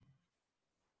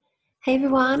Hey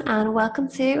everyone, and welcome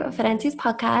to Fidencia's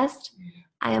podcast.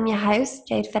 I am your host,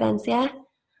 Jade Fidencia,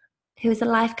 who is a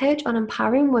life coach on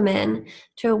empowering women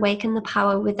to awaken the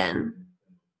power within.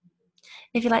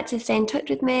 If you'd like to stay in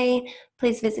touch with me,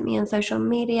 please visit me on social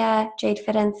media, Jade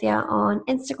Fidencia on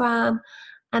Instagram,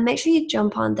 and make sure you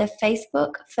jump on the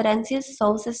Facebook Fidencia's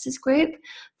Soul Sisters group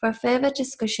for a further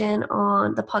discussion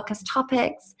on the podcast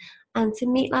topics and to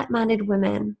meet like-minded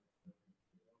women.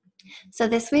 So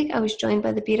this week I was joined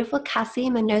by the beautiful Cassie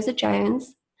Mendoza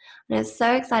Jones, and I was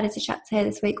so excited to chat to her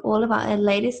this week all about her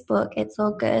latest book, It's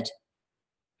All Good.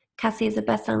 Cassie is a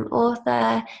best-selling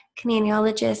author,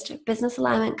 kinesiologist, business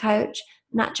alignment coach,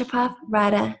 naturopath,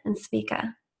 writer, and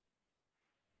speaker.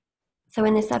 So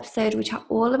in this episode, we chat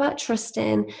all about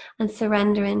trusting and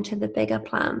surrendering to the bigger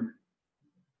plan.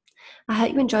 I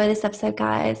hope you enjoy this episode,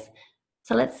 guys.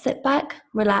 So let's sit back,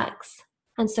 relax,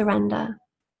 and surrender.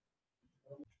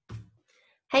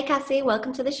 Hey Cassie,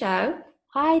 welcome to the show.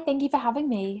 Hi, thank you for having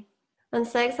me. I'm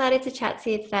so excited to chat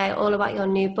to you today all about your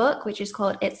new book, which is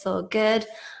called It's All Good,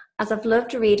 as I've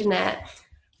loved reading it,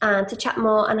 and to chat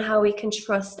more on how we can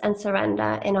trust and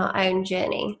surrender in our own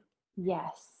journey.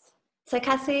 Yes. So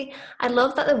Cassie, I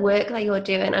love that the work that you're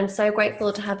doing. I'm so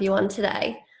grateful to have you on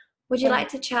today. Would you like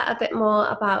to chat a bit more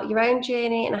about your own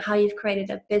journey and how you've created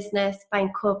a business by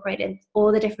incorporating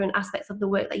all the different aspects of the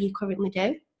work that you currently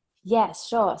do? Yes,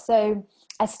 sure. So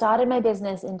I started my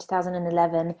business in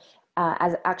 2011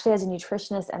 as a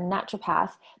nutritionist and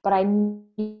naturopath, but I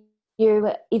knew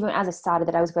even as I started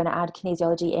that I was going to add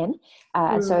kinesiology in.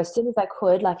 And so as soon as I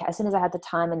could, like as soon as I had the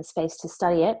time and the space to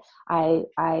study it,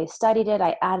 I studied it,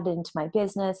 I added it into my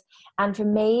business. And for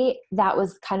me, that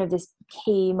was kind of this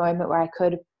key moment where I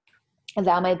could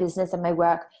allow my business and my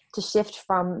work to shift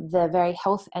from the very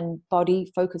health and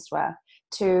body focused work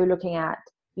to looking at,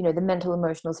 you know, the mental,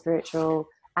 emotional, spiritual,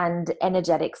 and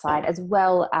energetic side, as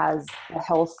well as the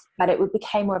health, but it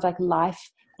became more of like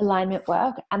life alignment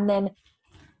work. And then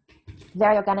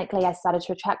very organically, I started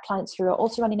to attract clients who are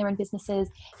also running their own businesses,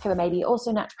 who are maybe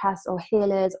also naturopaths or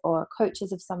healers or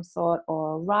coaches of some sort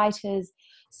or writers.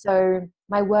 So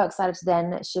my work started to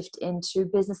then shift into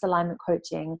business alignment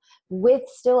coaching with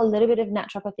still a little bit of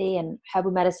naturopathy and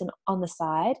herbal medicine on the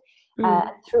side.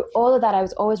 Through all of that, I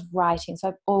was always writing. So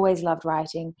I've always loved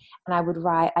writing, and I would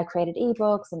write. I created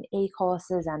ebooks and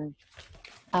e-courses, and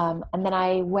then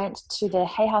I went to the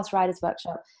Hay House Writers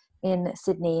Workshop in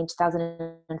Sydney in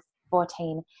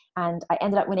 2014, and I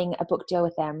ended up winning a book deal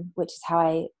with them, which is how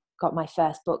I got my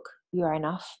first book, You Are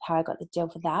Enough, how I got the deal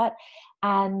for that.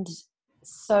 And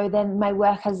so then my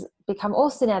work has become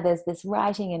also now there's this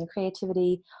writing and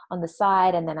creativity on the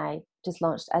side. And then I just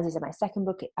launched, as you said, my second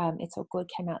book, It's All Good,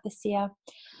 came out this year.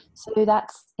 So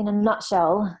that's in a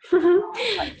nutshell.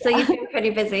 So you've been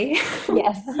pretty busy.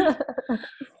 Yes.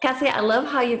 Cassie, I love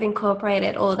how you've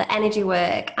incorporated all the energy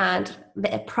work and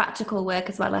the practical work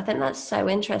as well. I think that's so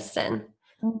interesting.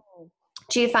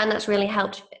 Do you find that's really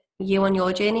helped you on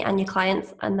your journey and your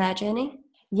clients and their journey?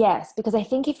 Yes, because I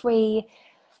think if we,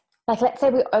 like, let's say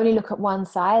we only look at one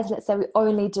side, let's say we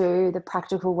only do the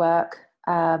practical work,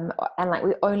 and like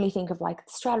we only think of like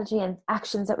strategy and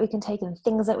actions that we can take and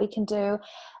things that we can do,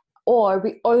 or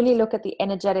we only look at the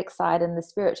energetic side and the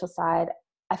spiritual side,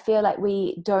 I feel like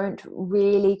we don't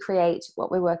really create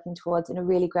what we're working towards in a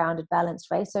really grounded, balanced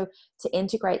way. So to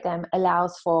integrate them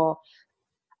allows for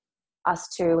us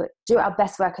to do our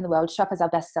best work in the world, show up as our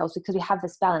best selves, because we have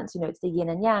this balance. You know, it's the yin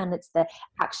and yang, it's the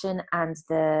action and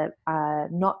the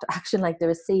not action, like the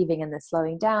receiving and the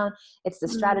slowing down. It's the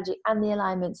strategy and the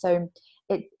alignment. So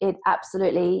it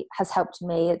absolutely has helped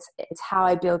me. It's how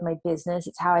I build my business.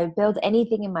 It's how I build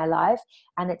anything in my life.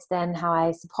 And it's then how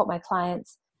I support my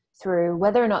clients through,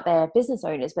 whether or not they're business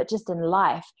owners, but just in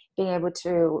life, being able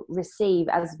to receive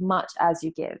as much as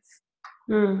you give.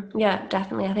 Yeah,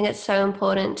 definitely. I think it's so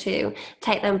important to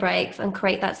take them breaks and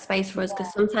create that space for us,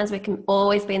 because sometimes we can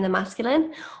always be in the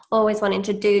masculine, always wanting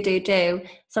to do.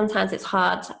 Sometimes it's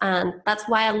hard. And that's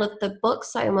why I love the book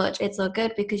so much. It's All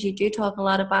Good, because you do talk a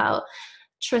lot about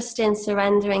trusting,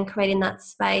 surrendering, creating that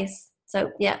space.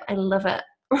 So yeah, I love it.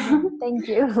 Thank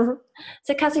you.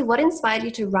 So Cassie, what inspired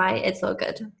you to write It's All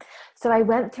Good? So I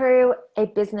went through a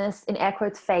business, in air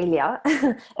quotes, failure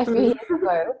a few years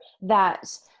ago that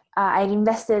I'd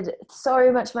invested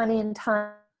so much money and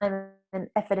time and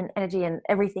effort and energy and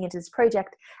everything into this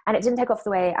project, and it didn't take off the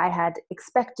way I had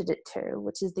expected it to,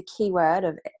 which is the key word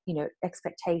of, you know,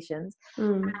 expectations.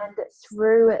 And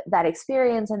through that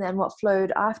experience, and then what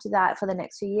flowed after that for the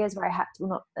next few years, where I had to,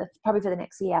 well, not probably for the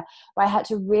next year, where I had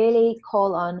to really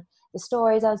call on the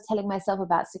stories I was telling myself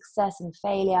about success and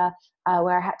failure,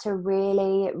 where I had to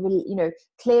really, you know,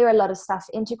 clear a lot of stuff,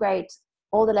 integrate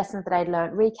all the lessons that I'd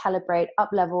learned, recalibrate, up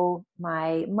level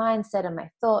my mindset and my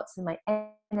thoughts and my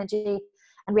energy,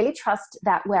 and really trust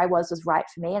that where I was right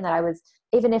for me, and that I was,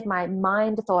 even if my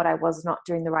mind thought I was not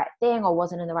doing the right thing or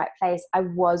wasn't in the right place, I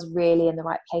was really in the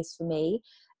right place for me,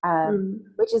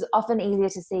 which is often easier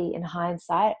to see in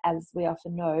hindsight, as we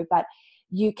often know. But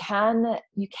you can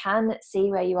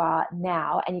see where you are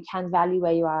now, and you can value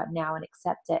where you are now and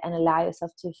accept it, and allow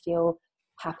yourself to feel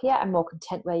happier and more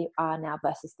content where you are now,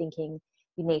 versus thinking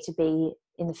you need to be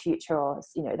in the future, or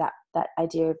that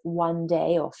idea of one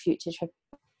day or future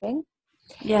tripping.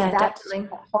 Yeah, so definitely.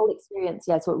 that whole experience,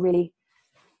 is what really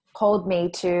pulled me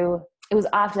to. It was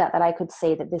after that I could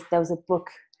see that there was a book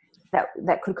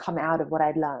that could come out of what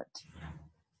I'd learned.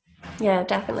 Yeah,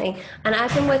 definitely. And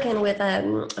I've been working with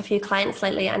a few clients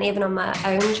lately, and even on my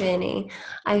own journey,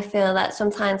 I feel that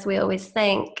sometimes we always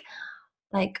think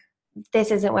like,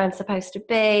 this isn't where I'm supposed to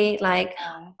be, like,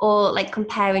 or like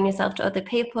comparing yourself to other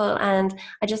people. And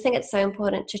I just think it's so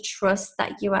important to trust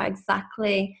that you are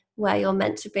exactly where you're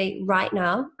meant to be right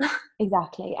now.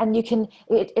 Exactly. And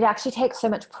it actually takes so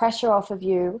much pressure off of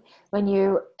you when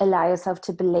you allow yourself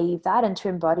to believe that and to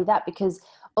embody that, because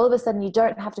all of a sudden you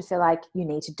don't have to feel like you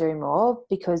need to do more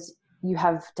because you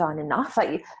have done enough.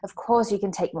 Like, of course you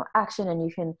can take more action, and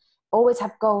you can always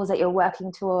have goals that you're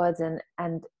working towards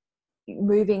and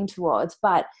moving towards,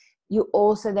 but you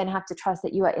also then have to trust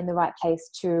that you are in the right place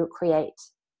to create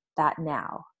that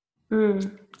now.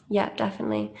 Yeah,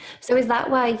 definitely. So is that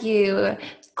why you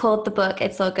called the book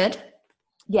It's All Good?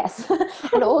 Yes.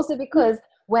 And also because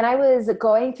when I was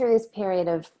going through this period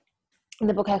of, in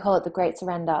the book I call it The Great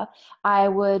Surrender, I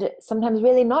would sometimes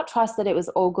really not trust that it was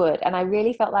all good, and I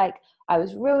really felt like I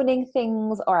was ruining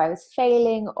things, or I was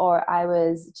failing, or I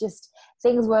was just,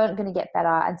 things weren't going to get better.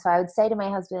 And so I would say to my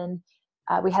husband,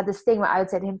 we had this thing where I would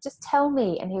say to him, just tell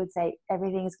me, and he would say,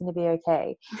 everything is going to be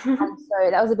okay. And so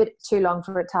that was a bit too long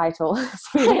for a title.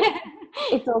 So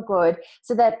it's all good.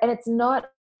 So that, and it's not,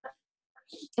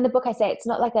 in the book I say, it's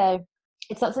not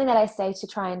something that I say to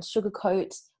try and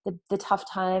sugarcoat the tough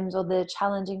times or the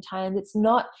challenging times. It's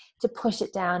not to push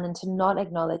it down and to not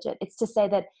acknowledge it. It's to say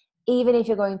that even if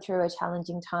you're going through a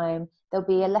challenging time, there'll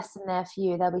be a lesson there for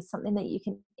you. There'll be something that you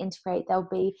can integrate.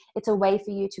 It's a way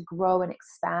for you to grow and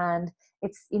expand.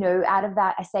 It's, out of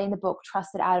that, I say in the book, trust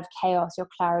that out of chaos, your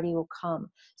clarity will come.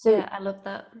 So yeah, I love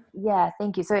that. Yeah,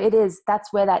 thank you. So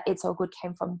that's where that It's All Good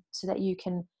came from, so that you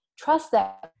can trust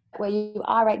that where you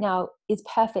are right now is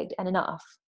perfect and enough.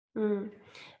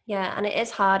 Yeah, and it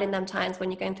is hard in them times when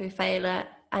you're going through failure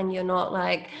and you're not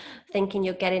like thinking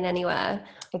you're getting anywhere.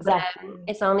 Exactly. But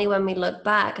it's only when we look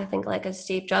back, I think, like as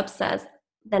Steve Jobs says,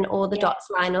 then all the dots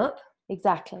line up.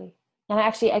 Exactly. And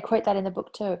I quote that in the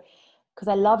book too, because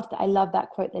I love that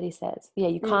quote that he says. Yeah,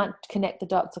 you can't connect the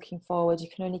dots looking forward. You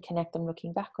can only connect them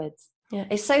looking backwards. Yeah,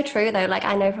 it's so true though. Like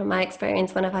I know from my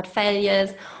experience when I've had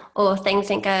failures or things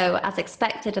didn't go as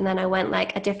expected, and then I went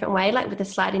like a different way, like with the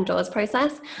sliding doors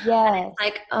process. Yeah. And it's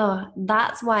like, oh,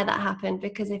 that's why that happened,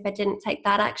 because if I didn't take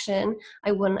that action,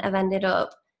 I wouldn't have ended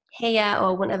up here,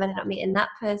 or wouldn't have ended up meeting that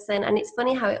person. And it's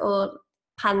funny how it all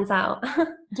pans out.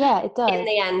 Yeah, it does. In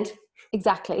the end.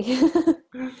 Exactly.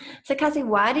 So Cassie,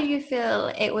 why did you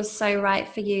feel it was so right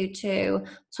for you to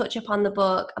touch upon the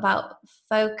book about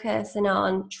focusing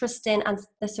on trusting and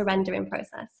the surrendering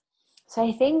process? So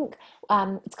I think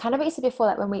it's kind of what you said before,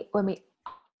 that when we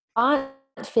aren't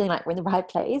feeling like we're in the right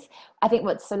place, I think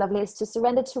what's so lovely is to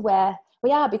surrender to where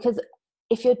we are, because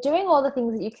if you're doing all the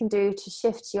things that you can do to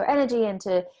shift your energy and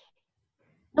to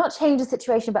not change the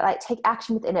situation, but like take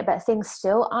action within it, but things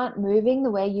still aren't moving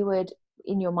the way you would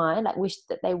in your mind, like wish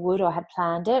that they would or had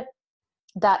planned it,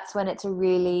 that's when it's a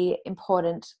really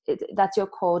important, that's your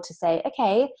call to say,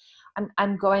 okay,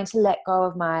 I'm going to let go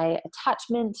of my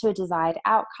attachment to a desired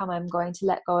outcome. I'm going to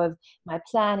let go of my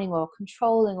planning or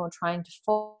controlling or trying to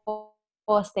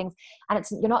force things. And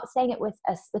you're not saying it with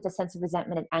a sense of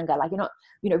resentment and anger. Like you're not,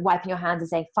 wiping your hands and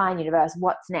saying, fine, universe,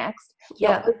 what's next?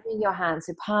 Yeah. You're opening your hands,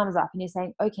 so palms up, and you're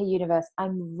saying, okay, universe,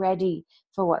 I'm ready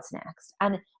for what's next.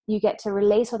 And you get to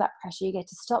release all that pressure. You get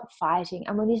to stop fighting.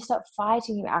 And when you stop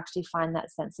fighting, you actually find that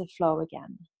sense of flow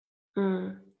again.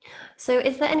 So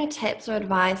is there any tips or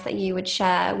advice that you would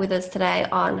share with us today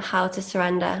on how to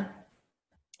surrender?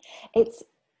 It's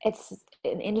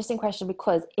an interesting question,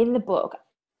 because in the book,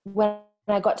 when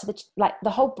I got to the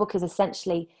whole book is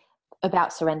essentially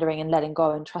about surrendering and letting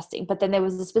go and trusting. But then there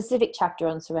was a specific chapter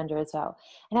on surrender as well.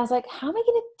 And I was like, how am I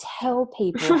going to tell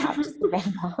people how to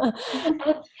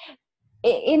surrender?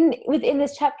 And within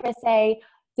this chapter, I say,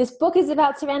 this book is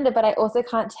about surrender, but I also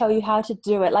can't tell you how to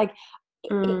do it. Like,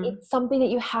 it's something that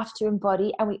you have to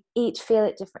embody, and we each feel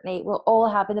it differently. We'll all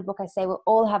have, in the book I say, we'll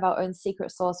all have our own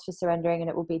secret sauce for surrendering, and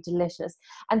it will be delicious.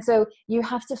 And so you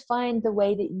have to find the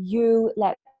way that you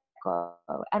let go.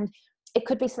 And it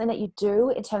could be something that you do,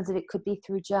 in terms of, it could be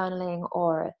through journaling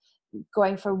or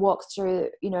going for walks through,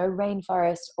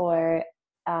 rainforest, or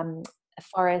a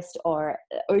forest, or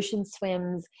ocean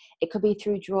swims. It could be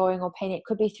through drawing or painting. It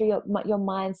could be through your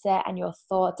mindset and your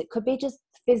thoughts. It could be just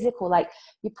physical, like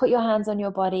you put your hands on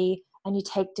your body and you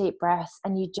take deep breaths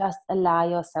and you just allow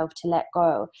yourself to let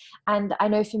go. And I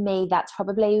know for me, that's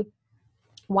probably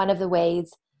one of the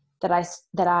ways that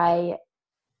I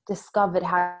discovered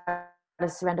how to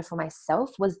surrender for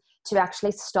myself, was to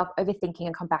actually stop overthinking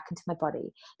and come back into my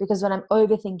body. Because when I'm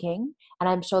overthinking, and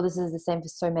I'm sure this is the same for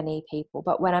so many people,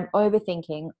 but when I'm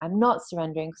overthinking, I'm not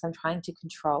surrendering because I'm trying to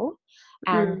control.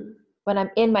 And when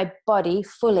I'm in my body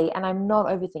fully and I'm not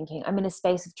overthinking, I'm in a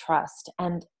space of trust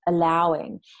and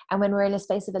allowing. And when we're in a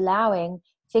space of allowing,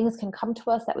 things can come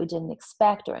to us that we didn't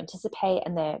expect or anticipate,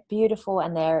 and they're beautiful,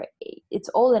 and it's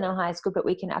all in our highest good, but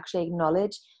we can actually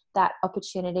acknowledge that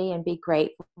opportunity and be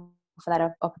grateful for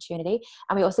that opportunity.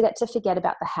 And we also get to forget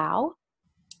about the how.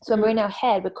 So when we're in our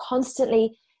head, we're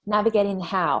constantly navigating the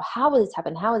how will this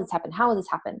happen, how will this happen, how will this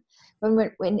happen. When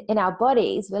we're in our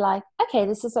bodies, we're like, okay,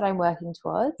 this is what I'm working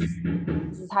towards,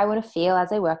 this is how I want to feel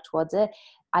as I work towards it.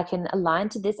 I can align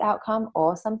to this outcome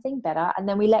or something better. And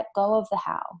then we let go of the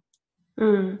how.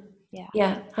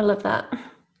 Yeah, I love that.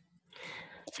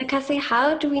 So Cassie,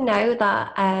 how do we know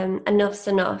that enough's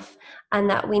enough, and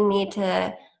that we need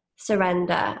to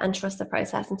surrender and trust the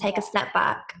process and take a step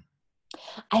back?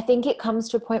 I think it comes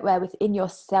to a point where within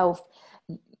yourself,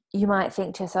 you might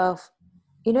think to yourself,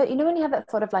 when you have that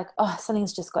thought of like, oh,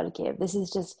 something's just got to give. This is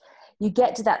just, you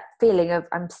get to that feeling of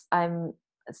I'm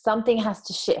something has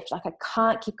to shift. Like I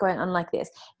can't keep going on like this.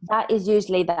 That is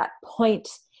usually that point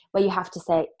where you have to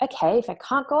say, okay, if I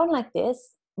can't go on like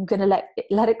this, I'm going to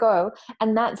let it go.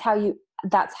 And that's how you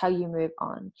move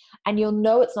on. And you'll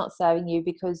know it's not serving you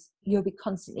because you'll be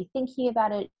constantly thinking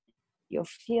about it. You'll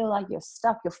feel like you're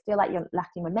stuck. You'll feel like you're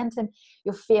lacking momentum.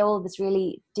 You'll feel this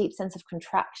really deep sense of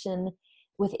contraction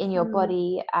within your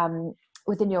body,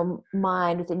 within your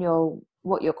mind, within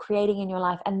what you're creating in your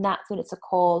life. And that's when it's a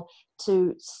call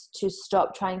to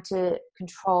stop trying to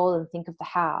control and think of the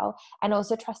how, and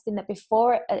also trusting that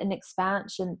before an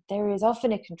expansion, there is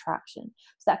often a contraction.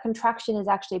 So that contraction is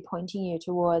actually pointing you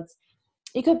towards,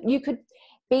 you could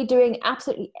be doing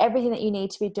absolutely everything that you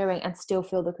need to be doing and still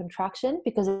feel the contraction,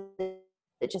 because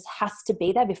it just has to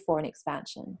be there before an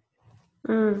expansion.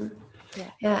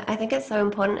 Yeah, I think it's so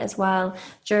important as well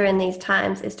during these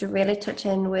times is to really touch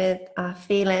in with our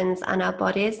feelings and our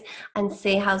bodies and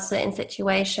see how certain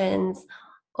situations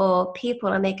or people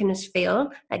are making us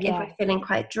feel. Like if we're feeling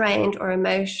quite drained or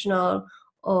emotional,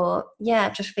 or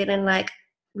just feeling like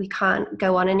we can't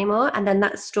go on anymore, and then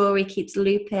that story keeps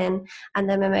looping and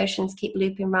then emotions keep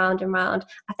looping round and round.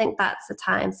 I think that's the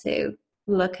time to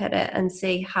look at it and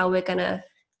see how we're going to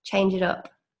change it up.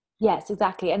 Yes,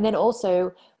 exactly. And then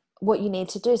also what you need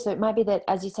to do. So it might be that,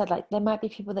 as you said, like there might be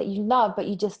people that you love, but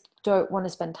you just don't want to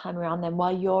spend time around them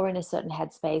while you're in a certain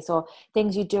headspace, or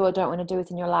things you do or don't want to do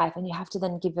within your life. And you have to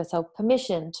then give yourself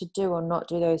permission to do or not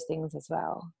do those things as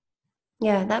well.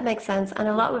 Yeah, that makes sense. And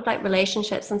a lot with like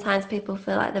relationships, sometimes people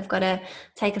feel like they've got to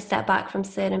take a step back from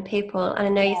certain people. And I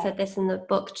know you said this in the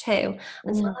book too.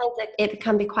 And sometimes it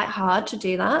can be quite hard to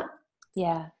do that.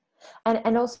 Yeah.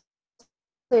 And also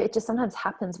it just sometimes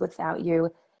happens without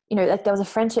you. Like there was a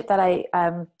friendship that I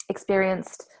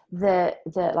experienced the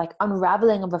like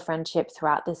unraveling of a friendship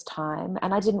throughout this time.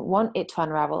 And I didn't want it to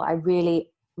unravel. I really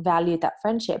valued that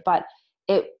friendship, but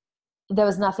there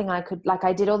was nothing I could, like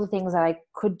I did all the things that I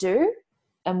could do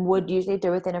and would usually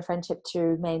do within a friendship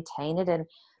to maintain it.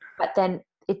 But then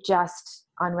it just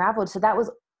unraveled. So that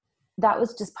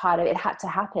was just part of it. It had to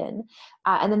happen.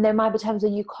 And then there might be times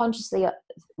where you consciously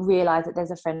realize that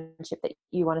there's a friendship that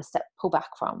you want to pull back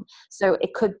from. So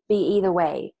it could be either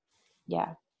way.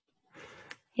 Yeah.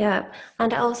 Yeah.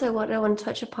 And also what I want to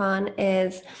touch upon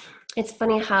is, it's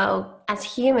funny how as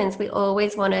humans, we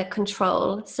always want to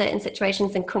control certain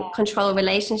situations and control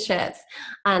relationships.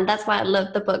 And that's why I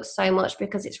love the book so much,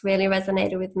 because it's really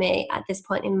resonated with me at this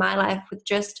point in my life, with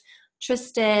just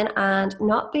trusting and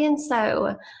not being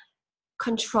so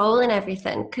controlling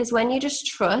everything. Because when you just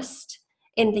trust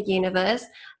in the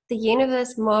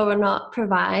universe more or not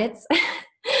provides.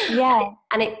 Yeah.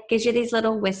 And it gives you these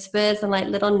little whispers and like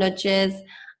little nudges.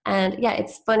 And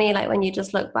it's funny, like when you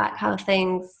just look back, how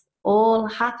things all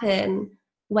happen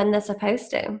when they're supposed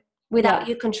to, without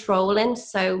you controlling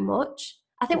so much.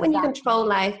 I think when you control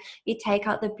life, you take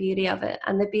out the beauty of it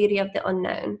and the beauty of the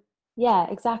unknown. Yeah,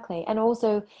 exactly. And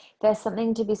also there's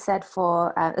something to be said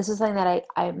for, this is something that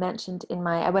I mentioned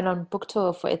I went on book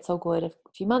tour for It's So Good a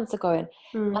few months ago. And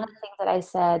one of the things that I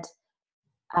said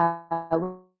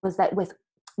was that with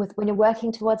when you're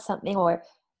working towards something, or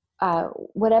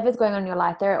whatever's going on in your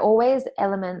life, there are always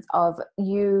elements of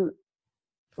you,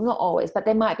 not always, but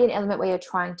there might be an element where you're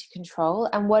trying to control.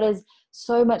 And what is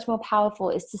so much more powerful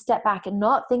is to step back and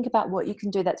not think about what you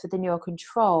can do that's within your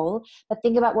control, but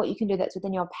think about what you can do that's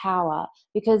within your power.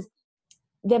 Because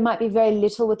there might be very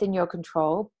little within your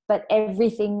control, but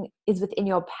everything is within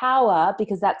your power,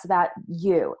 because that's about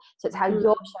you. So it's how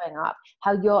you're showing up,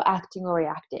 how you're acting or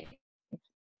reacting,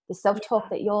 the self-talk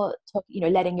that you're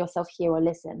letting yourself hear or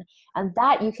listen. And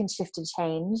that you can shift and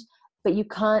change, but you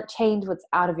can't change what's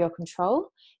out of your control.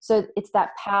 So it's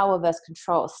that power versus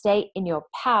control. Stay in your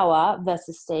power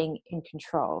versus staying in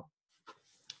control.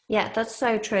 Yeah, that's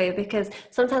so true, because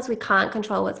sometimes we can't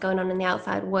control what's going on in the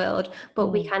outside world, but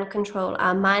we can control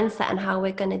our mindset and how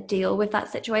we're going to deal with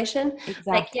that situation.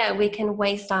 Exactly. Like, yeah, we can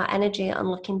waste our energy on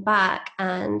looking back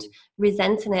and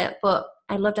resenting it, but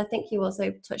I think you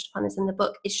also touched upon this in the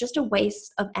book, it's just a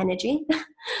waste of energy.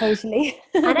 Totally.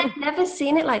 And I've never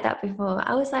seen it like that before.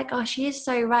 I was like, oh, she is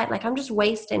so right. Like, I'm just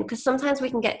wasting, because sometimes we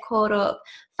can get caught up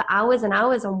for hours and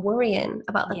hours on worrying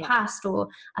about the past or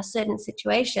a certain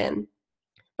situation.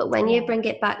 But when you bring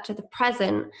it back to the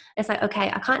present, it's like,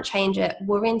 okay, I can't change it.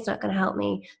 Worrying's not going to help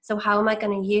me. So how am I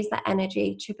going to use that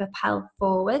energy to propel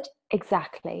forward?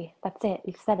 Exactly. That's it.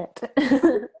 You've said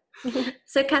it.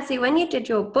 So Cassie, when you did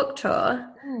your book tour,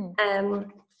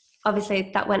 obviously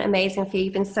that went amazing for you.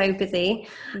 You've been so busy.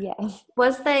 Yes.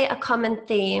 Was there a common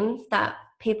theme that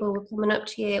people were coming up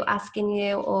to you, asking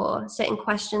you, or certain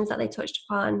questions that they touched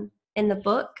upon in the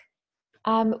book?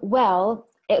 Well,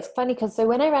 it's funny because so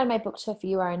when I ran my book tour for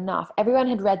You Are Enough, everyone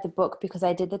had read the book because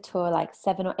I did the tour like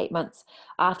 7 or 8 months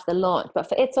after the launch. But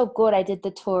for It's So Good, I did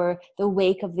the tour the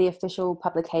week of the official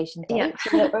publication date. Yeah.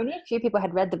 So only a few people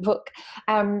had read the book.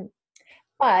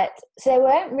 But so there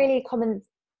weren't really common,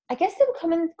 I guess there were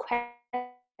common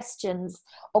questions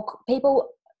or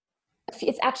people.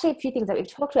 It's actually a few things that we've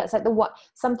talked about. It's like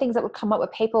some things that would come up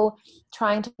with people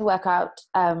trying to work out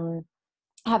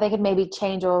how they could maybe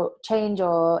change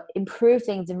or improve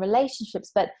things in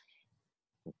relationships. But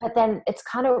then it's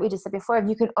kind of what we just said before. If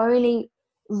you can only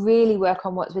really work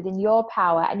on what's within your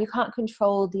power, and you can't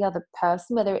control the other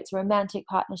person, whether it's a romantic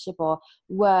partnership or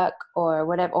work or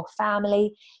whatever, or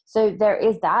family. So there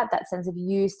is that sense of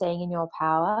you staying in your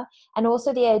power, and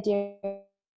also the idea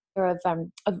of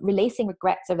releasing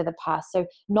regrets over the past. So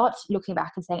not looking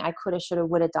back and saying I could have, should have,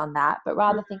 would have done that, but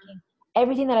rather thinking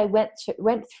everything that I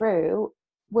went through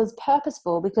was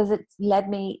purposeful because it's led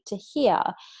me to here,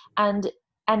 and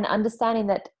understanding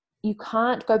that you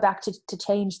can't go back to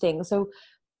change things. So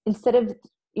instead of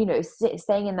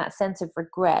staying in that sense of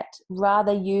regret,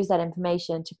 rather use that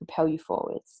information to propel you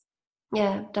forwards.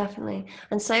 Yeah, definitely.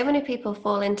 And so many people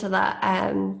fall into that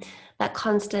that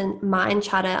constant mind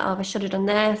chatter of I should have done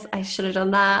this, I should have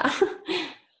done that.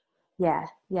 Yeah.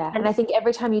 And I think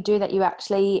every time you do that, you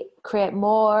actually create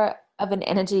more of an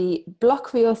energy block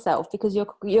for yourself, because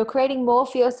you're creating more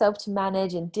for yourself to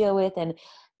manage and deal with and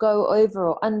go over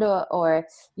or under or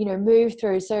move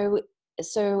through. So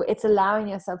it's allowing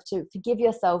yourself to forgive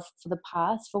yourself for the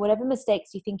past, for whatever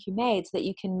mistakes you think you made, so that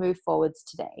you can move forwards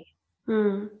today.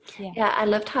 Yeah, I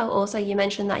loved how also you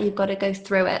mentioned that you've got to go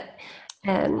through it.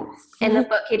 In the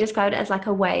book, you described it as like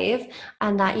a wave,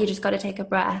 and that you just got to take a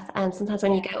breath. And sometimes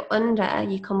when you go under,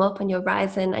 you come up and you're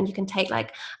rising, and you can take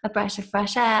like a breath of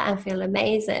fresh air and feel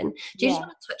amazing. Do you just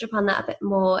want to touch upon that a bit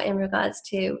more in regards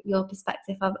to your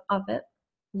perspective of it?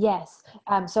 Yes.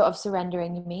 So of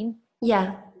surrendering, you mean?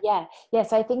 Yeah.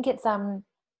 So I think it's so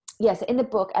in the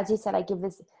book, as you said, I give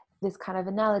this kind of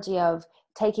analogy of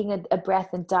taking a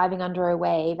breath and diving under a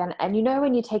wave. And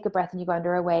when you take a breath and you go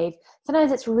under a wave,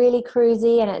 sometimes it's really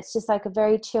cruisy and it's just like a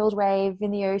very chilled wave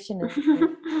in the ocean, and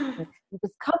you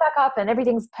just come back up and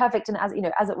everything's perfect and as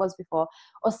it was before.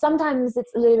 Or sometimes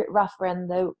it's a little bit rougher, and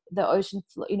the ocean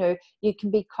you can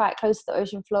be quite close to the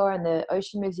ocean floor, and the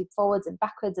ocean moves you forwards and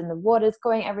backwards, and the water's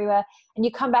going everywhere, and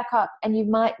you come back up and you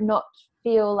might not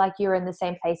feel like you're in the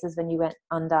same place as when you went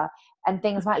under, and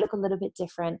things might look a little bit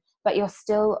different, but you're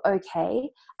still okay.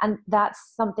 And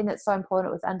that's something that's so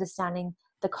important with understanding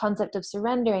the concept of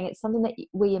surrendering. It's something that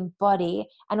we embody,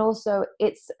 and also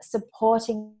it's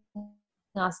supporting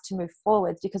us to move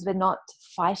forwards because we're not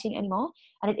fighting anymore.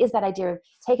 And it is that idea of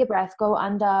take a breath, go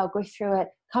under, go through it,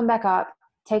 come back up,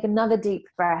 take another deep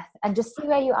breath, and just see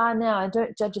where you are now, and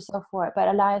don't judge yourself for it, but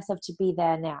allow yourself to be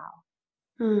there now.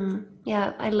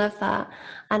 Yeah, I love that.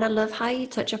 And I love how you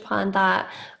touch upon that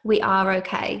we are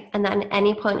okay. And that at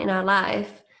any point in our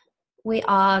life, we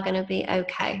are going to be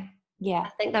okay. Yeah. I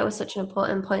think that was such an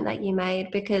important point that you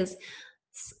made, because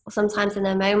sometimes in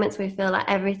the moments we feel like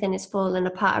everything is falling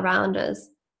apart around us.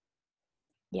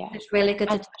 Yeah. It's really good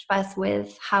to And touch base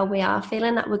with how we are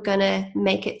feeling, that we're going to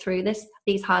make it through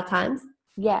these hard times.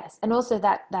 yes. And also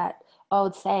that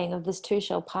old saying of this too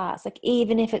shall pass. Like,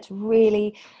 even if it's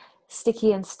really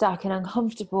sticky and stuck and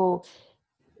uncomfortable,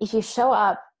 if you show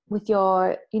up with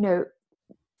your,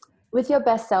 with your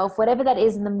best self, whatever that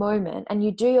is in the moment, and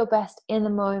you do your best in the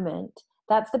moment,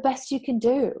 that's the best you can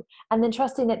do. And then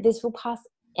trusting that this will pass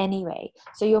anyway.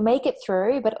 So you'll make it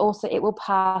through, but also it will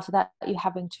pass without you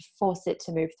having to force it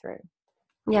to move through.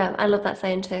 Yeah, I love that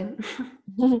saying too.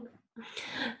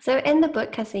 So in the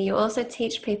book, Cassie, you also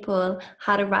teach people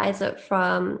how to rise up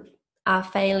from our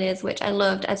failures, which I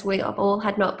loved, as we have all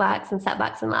had knockbacks and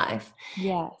setbacks in life.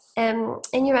 Yes. In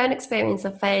your own experience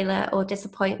of failure or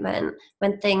disappointment,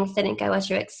 when things didn't go as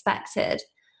you expected,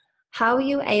 how are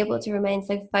you able to remain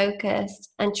so focused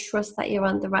and trust that you're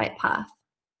on the right path?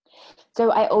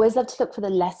 So I always love to look for the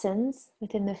lessons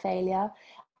within the failure.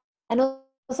 And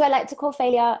also I like to call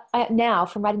failure, now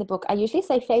from writing the book, I usually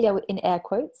say failure in air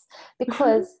quotes,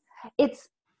 because it's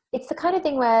it's the kind of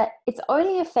thing where it's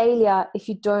only a failure if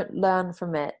you don't learn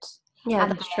from it. Yeah,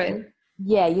 And that's true.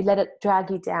 yeah, you let it drag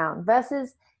you down.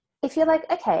 Versus if you're like,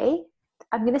 okay,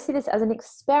 I'm going to see this as an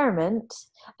experiment.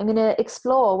 I'm going to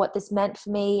explore what this meant for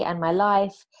me and my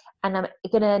life. And I'm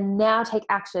going to now take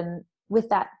action with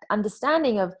that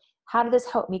understanding of, how did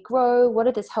this help me grow? What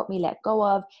did this help me let go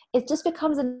of? It just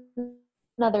becomes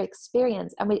another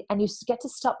experience. And you get to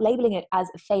stop labeling it as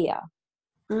a failure.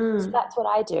 So Mm. that's what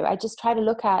I do. I just try to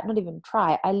look at, not even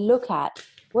try, I look at,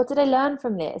 what did I learn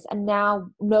from this? And now,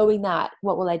 knowing that,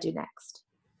 what will I do next?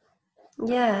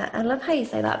 Yeah, I love how you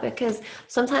say that, because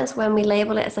sometimes when we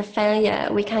label it as a failure,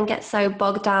 we can get so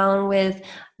bogged down with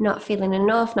not feeling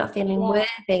enough, not feeling Yeah.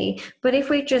 worthy. But if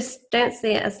we just don't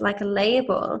see it as like a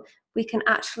label, we can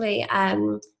actually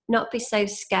not be so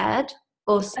scared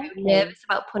or so Exactly. nervous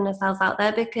about putting ourselves out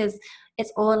there, because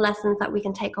it's all lessons that we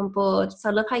can take on board. So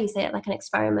I love how you say it, like an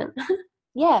experiment.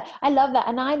 Yeah, I love that.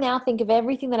 And I now think of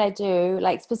everything that I do,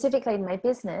 like specifically in my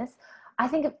business, I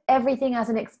think of everything as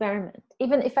an experiment.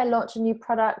 Even if I launch a new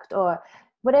product or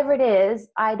whatever it is,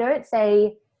 I don't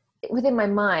say within my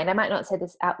mind, I might not say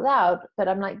this out loud, but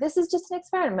I'm like, this is just an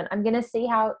experiment. I'm going to see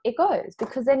how it goes,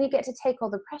 because then you get to take all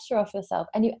the pressure off yourself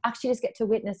and you actually just get to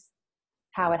witness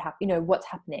how it happens, what's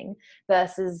happening,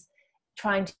 versus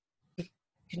trying to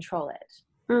control it.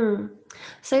 Mm.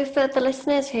 So, for the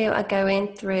listeners who are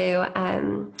going through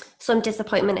some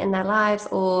disappointment in their lives,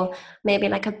 or maybe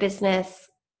like a business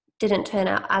didn't turn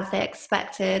out as they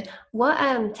expected, what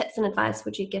tips and advice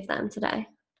would you give them today?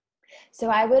 So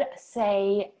I would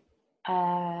say,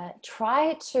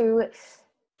 try to,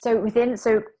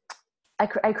 so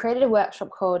I created a workshop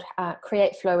called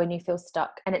Create Flow When You Feel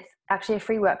Stuck. And it's actually a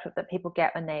free workshop that people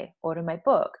get when they order my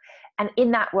book. And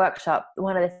in that workshop,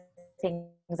 one of the things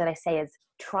that I say is,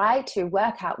 try to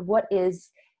work out what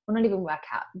is one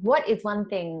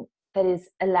thing that is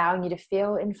allowing you to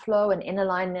feel in flow and in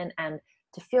alignment, and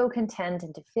to feel content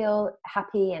and to feel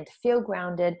happy and to feel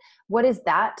grounded. What is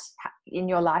that in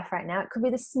your life right now? It could be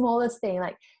the smallest thing.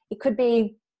 Like, it could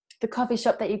be the coffee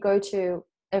shop that you go to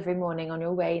every morning on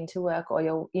your way into work, or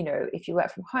if you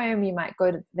work from home, you might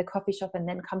go to the coffee shop and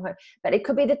then come home. But it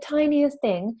could be the tiniest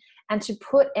thing, and to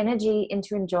put energy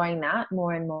into enjoying that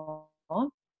more and more.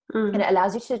 And Mm. it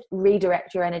allows you to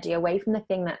redirect your energy away from the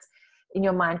thing that's in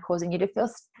your mind causing you to feel,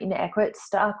 air quotes,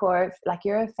 stuck, or like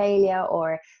you're a failure,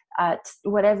 or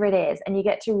whatever it is. And you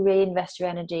get to reinvest your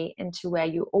energy into where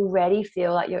you already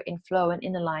feel like you're in flow and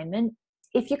in alignment.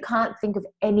 If you can't think of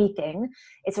anything,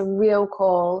 it's a real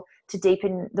call to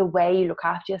deepen the way you look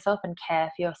after yourself and care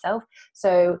for yourself.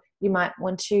 So you might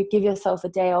want to give yourself a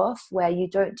day off where you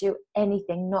don't do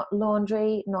anything, not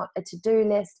laundry, not a to-do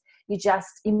list.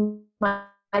 You might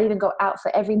even go out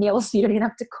for every meal, so you don't even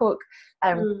have to cook.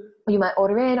 Or you might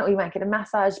order in, or you might get a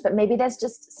massage, but maybe there's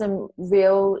just some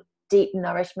real deep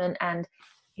nourishment and,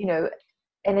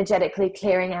 energetically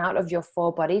clearing out of your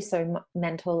four bodies. So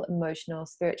mental, emotional,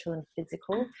 spiritual, and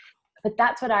physical. But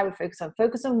that's what I would focus on.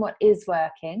 Focus on what is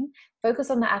working. Focus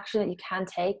on the action that you can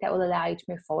take that will allow you to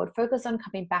move forward. Focus on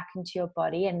coming back into your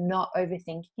body and not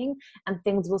overthinking, and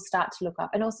things will start to look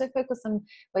up. And also focus on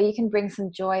where you can bring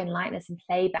some joy and lightness and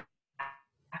play back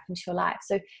into your life.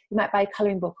 So you might buy a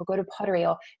coloring book, or go to pottery,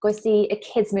 or go see a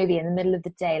kids movie in the middle of the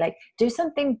day. Like, do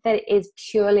something that is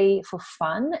purely for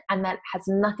fun and that has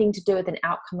nothing to do with an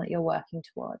outcome that you're working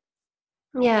toward.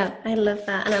 Yeah, I love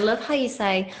that. And I love how you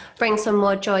say bring some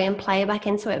more joy and play back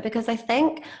into it, because I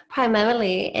think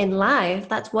primarily in life,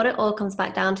 that's what it all comes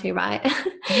back down to, right?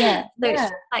 Yeah, So it's yeah,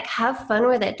 just like have fun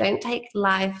with it. Don't take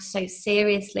life so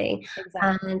seriously.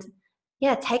 exactly. And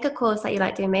yeah, take a course that you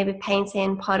like doing, maybe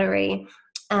painting, pottery.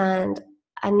 And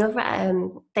another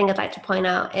thing I'd like to point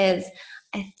out is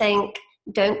I think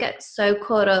don't get so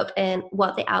caught up in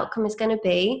what the outcome is going to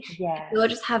be. If Yes. you're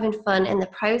just having fun in the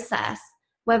process,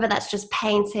 whether that's just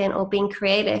painting or being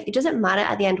creative, it doesn't matter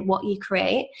at the end what you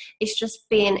create. It's just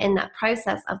being in that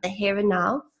process of the here and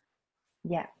now.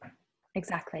 Yeah,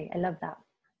 exactly. I love that.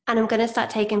 And I'm going to start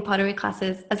taking pottery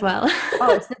classes as well.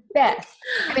 Oh, it's the best.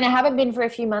 I mean, I haven't been for a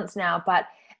few months now, but,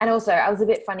 and also I was a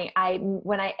bit funny.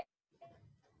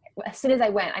 As soon as I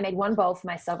went, I made one bowl for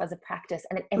myself as a practice,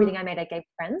 and then everything I made, I gave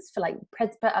friends for like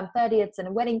 30th and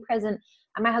a wedding present.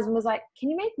 And my husband was like, "Can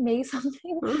you make me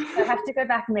something?" So I have to go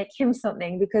back and make him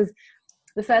something, because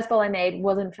the first bowl I made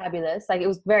wasn't fabulous. Like, it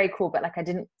was very cool, but like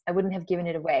I wouldn't have given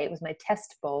it away. It was my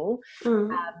test bowl.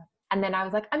 Mm. And then I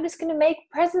was like, I'm just going to make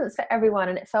presents for everyone.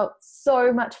 And it felt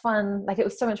so much fun. Like, it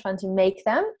was so much fun to make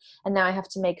them. And now I have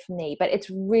to make for me, but it's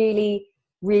really,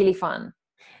 really fun.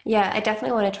 Yeah, I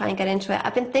definitely want to try and get into it.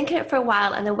 I've been thinking it for a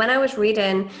while, and then when I was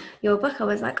reading your book, I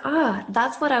was like, oh,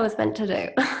 that's what I was meant to do.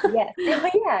 Yes. Oh,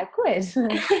 yeah,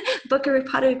 good. Book a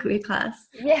pottery class.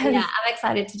 Yeah, Yes. I'm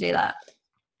excited to do that.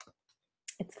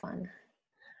 It's fun.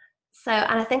 So,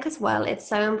 and I think as well, it's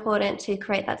so important to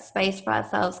create that space for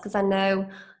ourselves, because I know,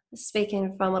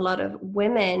 speaking from a lot of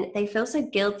women, they feel so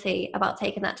guilty about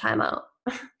taking that time out.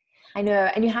 I know.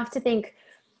 And you have to think,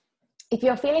 if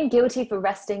you're feeling guilty for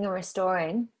resting and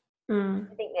restoring, I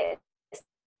Mm. think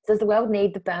does the world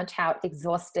need the burnt out,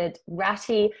 exhausted,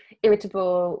 ratty,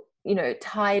 irritable,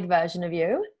 tired version of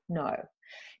you? No.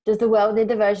 Does the world need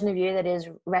the version of you that is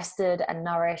rested and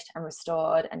nourished and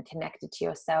restored and connected to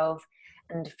yourself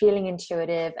and feeling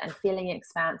intuitive and feeling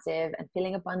expansive and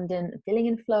feeling abundant and feeling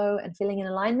in flow and feeling in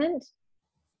alignment?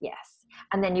 Yes.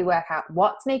 And then you work out,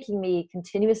 what's making me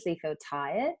continuously feel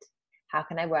tired? How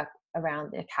can I work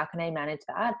around it? How can I manage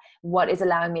that? What is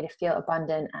allowing me to feel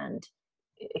abundant and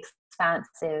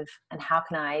expansive? And how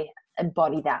can I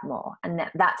embody that more? And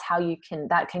that's how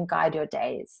that can guide your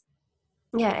days.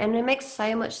 Yeah, and it makes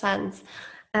so much sense.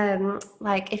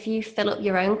 Like if you fill up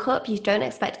your own cup, you don't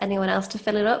expect anyone else to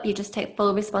fill it up. You just take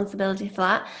full responsibility for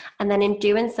that. And then in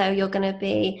doing so, you're going to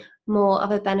be more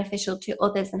of a beneficial to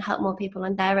others and help more people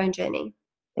on their own journey.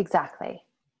 Exactly.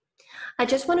 I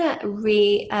just want to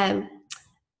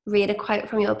read a quote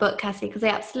from your book, Cassie, because I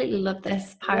absolutely love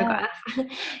this Yeah. paragraph.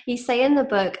 You say in the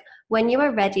book, when you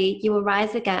are ready, you will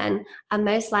rise again, and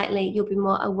most likely you'll be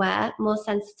more aware, more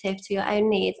sensitive to your own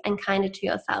needs, and kinder to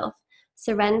yourself.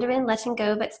 Surrendering, letting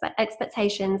go of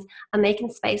expectations, and making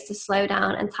space to slow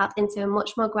down and tap into a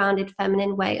much more grounded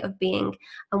feminine way of being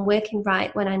and working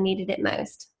right when I needed it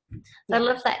most. So I Yeah.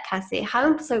 love that, Cassie.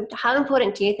 How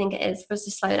important do you think it is for us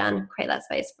to slow down and create that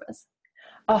space for us?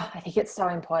 Oh, I think it's so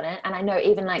important. And I know,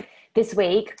 even like this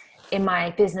week in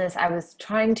my business, I was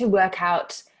trying to work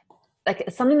out like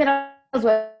something that I was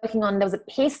working on. There was a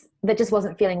piece that just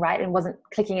wasn't feeling right and wasn't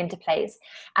clicking into place.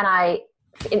 And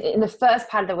in the first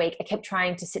part of the week, I kept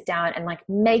trying to sit down and like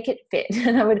make it fit.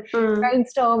 And I would Mm,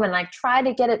 brainstorm and like try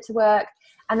to get it to work.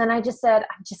 And then I just said,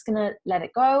 I'm just going to let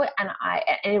it go. And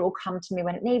it will come to me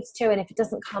when it needs to. And if it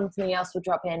doesn't come, something else will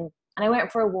drop in. And I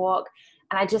went for a walk,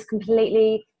 and I just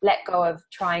completely let go of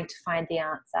trying to find the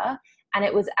answer. And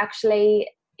it was actually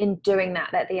in doing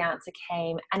that the answer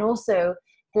came. And also,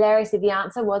 hilariously, the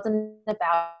answer wasn't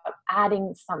about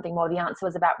adding something more. The answer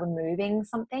was about removing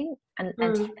something and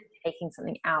mm. taking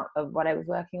something out of what I was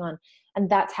working on. And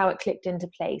that's how it clicked into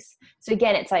place. So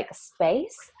again, it's like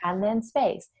space and then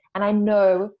space. And I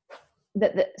know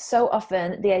that so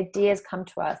often the ideas come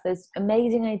to us, those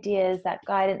amazing ideas, that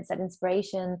guidance, that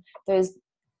inspiration, those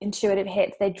intuitive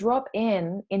hits, they drop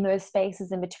in those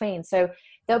spaces in between. So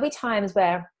there'll be times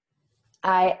where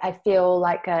I feel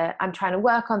like I'm trying to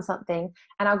work on something,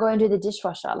 and I'll go and do the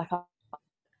dishwasher. Like, I'll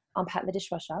unpack the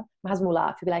dishwasher. My husband will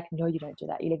laugh. He'll be like, "No, you don't do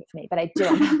that. You leave it for me." But I do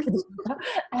unpack the dishwasher,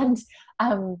 and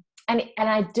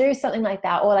I do something like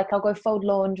that, or like I'll go fold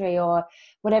laundry or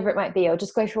whatever it might be, or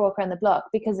just go for a walk around the block,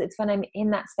 because it's when I'm in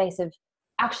that space of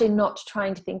actually not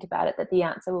trying to think about it that the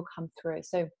answer will come through.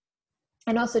 So,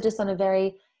 and also just on a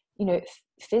very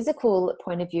physical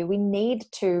point of view, we need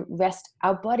to rest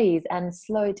our bodies and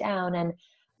slow down. And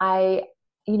I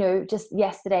just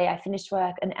yesterday I finished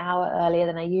work an hour earlier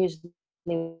than I usually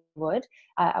would.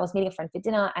 I was meeting a friend for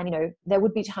dinner, and there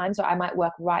would be times where I might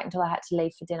work right until I had to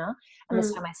leave for dinner, and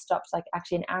this time I stopped like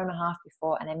actually an hour and a half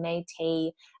before, and I made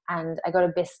tea, and I got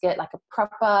a biscuit, like a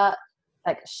proper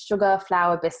like sugar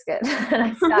flour biscuit. And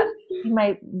I sat in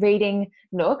my reading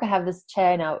nook. I have this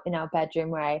chair in our bedroom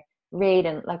where I read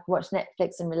and like watch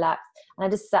Netflix and relax. And I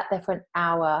just sat there for an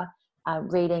hour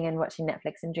reading and watching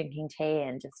Netflix and drinking tea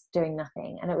and just doing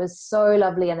nothing. And it was so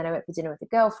lovely. And then I went for dinner with a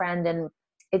girlfriend, and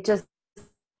it just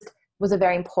was a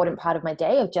very important part of my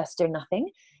day of just doing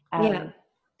nothing.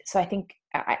 So I think,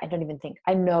 I don't even think,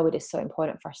 I know it is so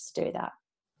important for us to do that.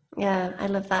 Yeah, I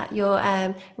love that. Your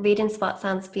reading spot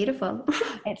sounds beautiful.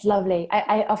 It's lovely.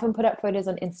 I often put up photos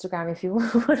on Instagram if you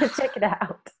want to check it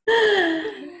out.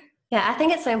 Yeah, I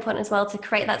think it's so important as well to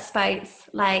create that space.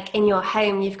 Like in your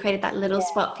home, you've created that little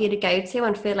spot for you to go to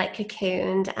and feel like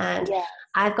cocooned. And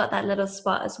I've got that little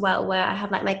spot as well where I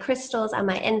have like my crystals and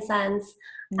my incense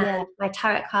and my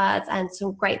tarot cards and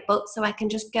some great books, so I can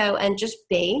just go and just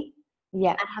be.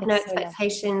 Yeah. And have no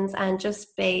expectations and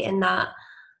just be in that,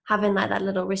 having like that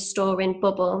little restoring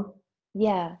bubble.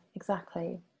 Yeah,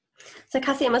 exactly. So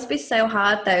Cassie, it must be so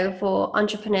hard though for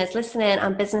entrepreneurs listening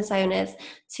and business owners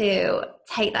to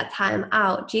take that time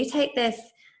out. Do you create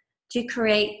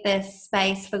this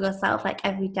space for yourself like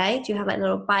every day? Do you have like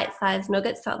little bite-sized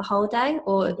nuggets throughout the whole day,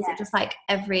 or is it just like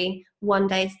every one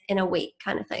day in a week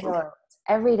kind of thing? Sure.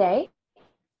 Every day.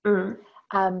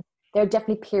 There are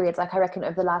definitely periods, like I reckon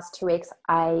over the last 2 weeks,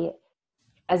 I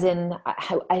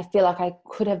feel like I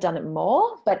could have done it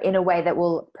more, but in a way that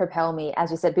will propel me,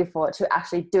 as you said before, to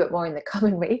actually do it more in the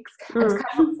coming weeks. And it's kind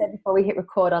of what I said before we hit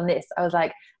record on this. I was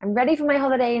like, I'm ready for my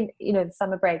holiday and, the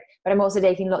summer break, but I'm also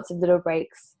taking lots of little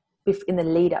breaks in the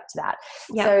lead up to that.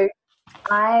 Yep. So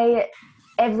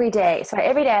every day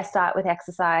I start with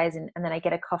exercise and then I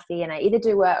get a coffee, and I either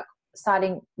do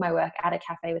starting my work at a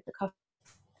cafe with the coffee,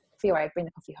 or I bring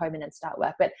the coffee home and then start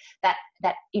work. But that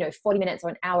 40 minutes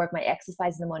or an hour of my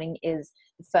exercise in the morning is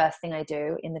the first thing I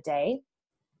do in the day.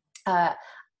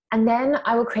 And then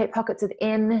I will create pockets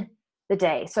within the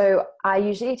day. So I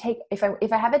usually take, if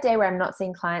I have a day where I'm not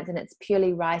seeing clients and it's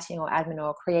purely writing or admin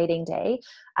or creating day,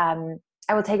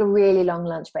 I will take a really long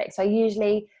lunch break. So I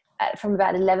usually from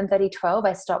about 11:30, 12,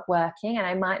 I stop working, and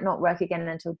I might not work again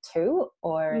until 2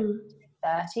 or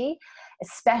 2:30,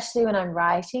 especially when I'm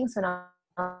writing. So when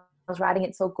I was writing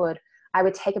It's All Good, I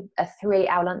would take a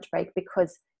 3-hour lunch break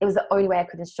because it was the only way I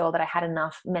could ensure that I had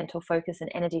enough mental focus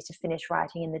and energy to finish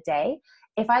writing in the day.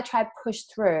 If I try to push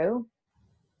through,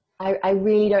 I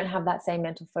really don't have that same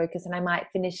mental focus, and I might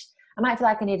feel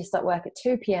like I need to start work at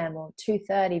 2 p.m. or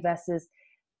 2:30 versus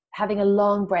having a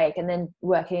long break and then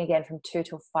working again from 2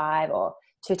 till 5 or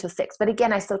 2 till 6. But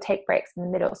again, I still take breaks in the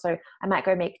middle. So I might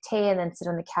go make tea and then sit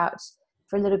on the couch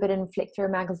for a little bit and flick through a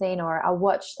magazine, or I'll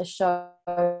watch a show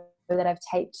that I've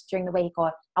taped during the week,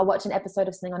 or I'll watch an episode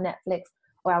of something on Netflix,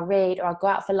 or I'll read, or I'll go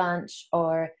out for lunch,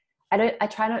 or I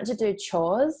try not to do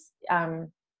chores,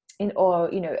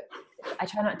 I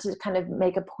try not to kind of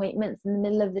make appointments in the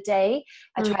middle of the day.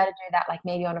 I try to do that like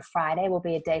maybe on a Friday will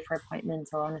be a day for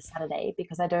appointments, or on a Saturday,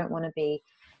 because I don't want to be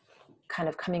kind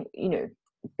of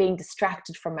being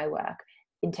distracted from my work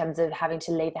in terms of having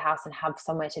to leave the house and have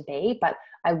somewhere to be. But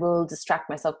I will distract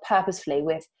myself purposefully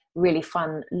with really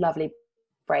fun, lovely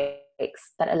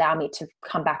breaks that allow me to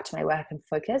come back to my work and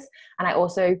focus. And I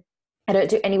don't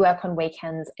do any work on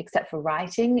weekends except for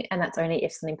writing, and that's only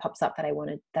if something pops up that I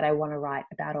want to write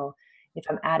about, or if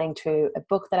I'm adding to a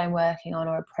book that I'm working on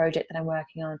or a project that I'm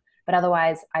working on. But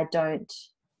otherwise, I don't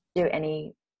do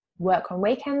any work on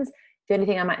weekends. The only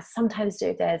thing I might sometimes do,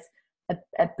 if there's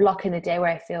a block in the day where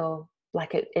I feel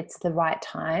like it's the right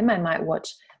time, I might watch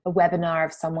a webinar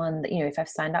of someone that, if I've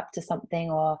signed up to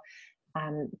something, or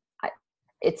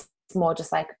it's more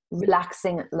just like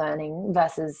relaxing learning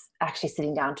versus actually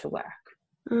sitting down to work.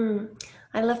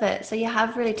 I love it. So you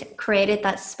have really created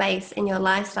that space in your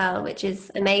lifestyle, which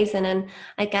is amazing. And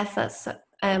I guess that's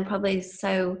probably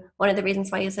one of the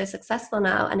reasons why you're so successful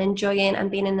now, and enjoying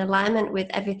and being in alignment with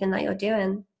everything that you're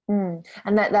doing.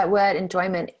 And that word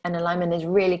enjoyment and alignment is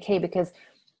really key, because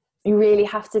you really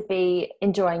have to be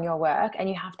enjoying your work, and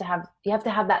you have to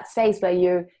have that space where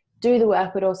you do the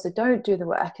work but also don't do the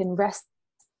work, and rest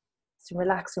and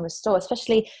relax and restore.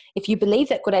 Especially if you believe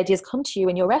that good ideas come to you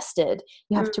when you're rested,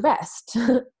 you have to rest.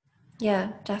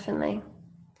 Yeah, definitely.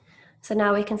 So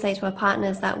now we can say to our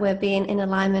partners that we're being in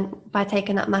alignment by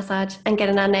taking that massage and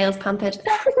getting our nails pampered.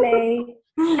 Exactly.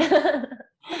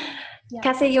 Yeah.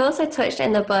 Cassie, you also touched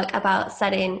in the book about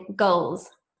setting goals,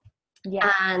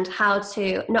 and how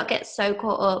to not get so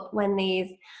caught up when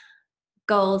these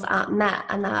goals aren't met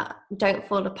and that don't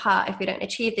fall apart if we don't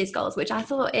achieve these goals, which I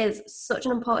thought is such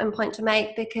an important point to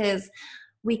make, because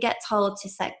we get told to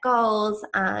set goals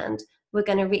and we're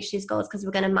going to reach these goals because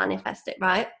we're going to manifest it,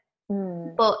 right?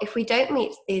 But if we don't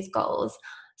meet these goals,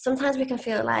 sometimes we can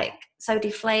feel like so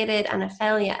deflated and a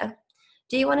failure.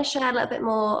 Do you want to share a little bit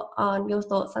more on your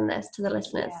thoughts on this to the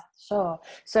listeners? Yeah, sure.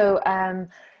 So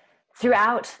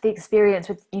throughout the experience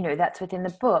with, that's within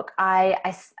the book, I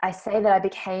say that I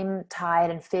became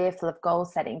tired and fearful of goal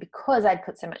setting because I'd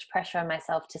put so much pressure on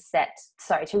myself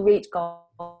to reach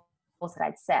goals that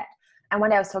I'd set. And one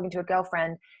day I was talking to a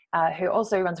girlfriend who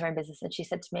also runs her own business, and she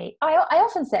said to me, I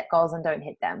often set goals and don't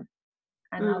hit them.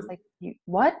 And I was like,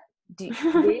 what? Do you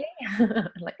really?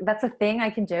 Like, that's a thing I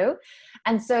can do?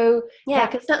 And so yeah,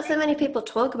 because not so many people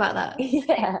talk about that.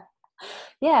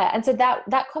 Yeah. And so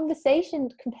that conversation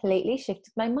completely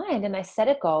shifted my mind, and I set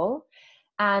a goal,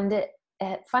 and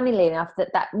funnily enough,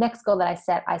 that next goal that I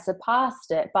set, I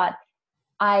surpassed it, but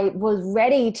I was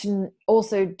ready to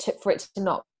also for it to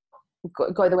not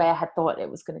go the way I had thought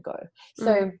it was going to go.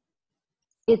 So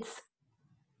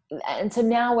and so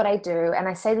now what I do, and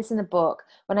I say this in the book,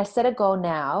 when I set a goal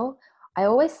now, I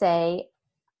always say,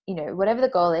 whatever the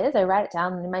goal is, I write it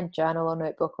down in my journal or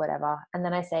notebook or whatever. And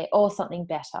then I say, or something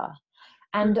better.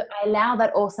 And I allow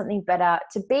that or something better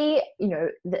to be,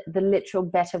 the literal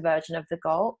better version of the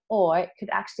goal, or it could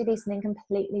actually be something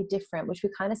completely different, which we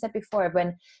kind of said before,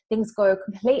 when things go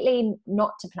completely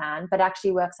not to plan, but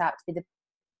actually works out to be the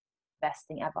best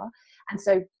thing ever. And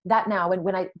so that now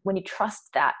when you trust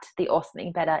that the or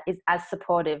something better is as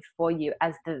supportive for you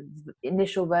as the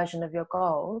initial version of your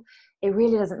goal, it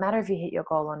really doesn't matter if you hit your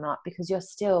goal or not, because you're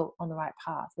still on the right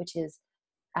path, which is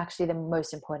actually the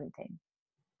most important thing.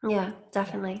 Yeah,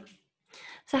 definitely.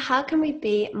 So how can we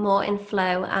be more in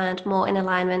flow and more in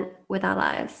alignment with our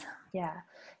lives? Yeah.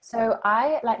 So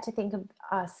I like to think of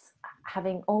us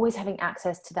always having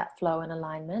access to that flow and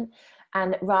alignment,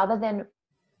 and rather than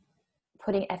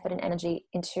putting effort and energy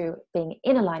into being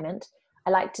in alignment,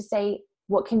 I like to say,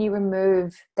 what can you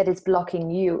remove that is blocking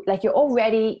you? Like,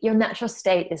 your natural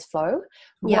state is flow.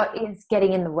 Yeah. What is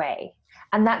getting in the way?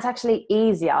 And that's actually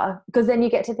easier, because then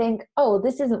you get to think, oh,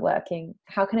 this isn't working.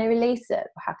 How can I release it?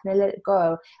 How can I let it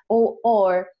go?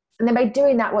 And then by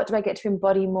doing that, what do I get to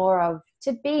embody more of,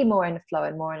 to be more in flow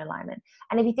and more in alignment?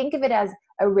 And if you think of it as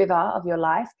a river of your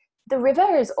life, the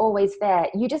river is always there.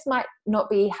 You just might not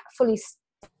be fully stepped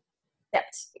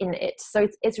in it. So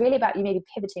it's really about you maybe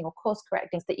pivoting or course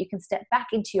correcting so that you can step back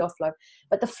into your flow.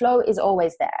 But the flow is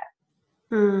always there.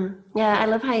 Yeah, I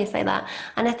love how you say that.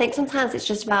 And I think sometimes it's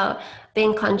just about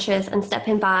being conscious and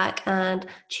stepping back and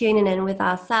tuning in with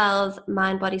ourselves,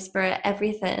 mind, body, spirit,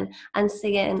 everything, and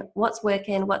seeing what's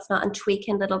working, what's not, and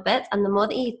tweaking little bits. And the more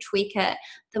that you tweak it,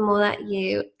 the more that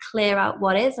you clear out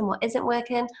what is and what isn't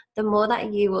working, the more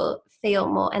that you will feel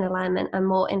more in alignment and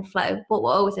more in flow. But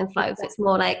we're always in flow, exactly. So it's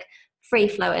more like free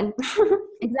flowing.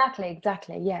 Exactly,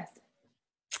 yes.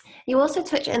 You also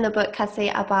touch in the book, Cassie,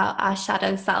 about our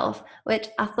shadow self, which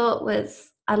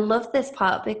I love this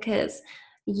part, because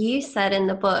you said in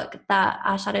the book that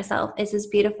our shadow self is as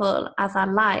beautiful as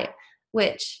our light,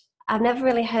 which I've never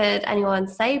really heard anyone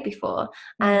say before.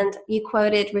 And you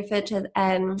referred to,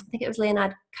 I think it was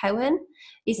Leonard Cohen.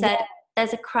 You said,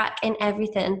 there's a crack in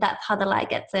everything. That's how the light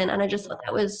gets in. And I just thought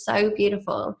that was so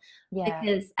beautiful. Yeah.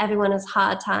 Because everyone has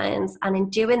hard times, and in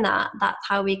doing that, that's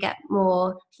how we get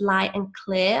more light and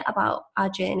clear about our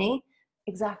journey.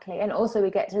 Exactly. And also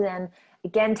we get to then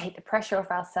again take the pressure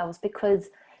off ourselves, because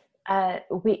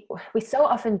we so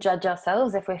often judge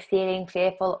ourselves if we're feeling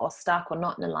fearful or stuck or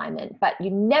not in alignment, but you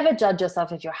never judge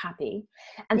yourself if you're happy.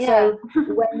 And so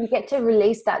when you get to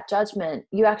release that judgment,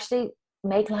 you actually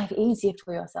make life easier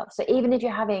for yourself. So even if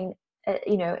you're having a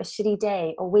shitty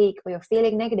day or week, or you're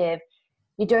feeling negative,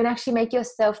 you don't actually make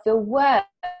yourself feel worse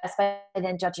by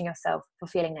then judging yourself for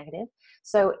feeling negative.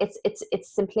 So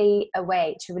it's simply a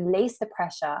way to release the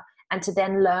pressure and to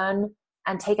then learn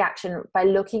and take action by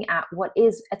looking at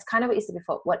it's kind of what you said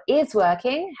before, what is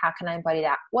working, how can I embody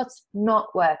that? What's not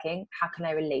working, how can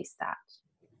I release that?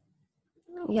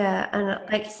 Yeah, and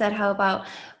like you said, how about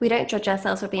we don't judge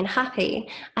ourselves for being happy?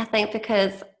 I think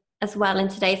because as well in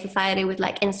today's society with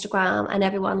like Instagram and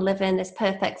everyone living this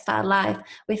perfect style life,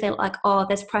 we feel like, oh,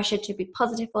 there's pressure to be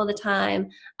positive all the time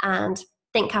and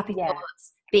think happy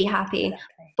thoughts, be happy. Exactly.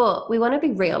 But we want to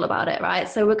be real about it, right?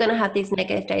 So we're going to have these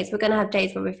negative days. We're going to have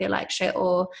days where we feel like shit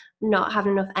or not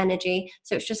having enough energy.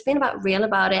 So it's just being real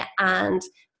about it and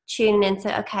tuning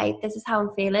into, okay, this is how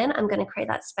I'm feeling. I'm going to create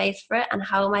that space for it. And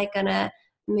how am I going to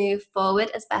move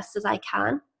forward as best as I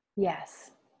can?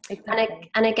 Yes. Exactly.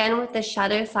 And again, with the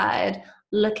shadow side,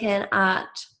 looking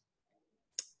at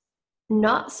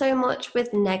not so much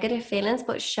with negative feelings,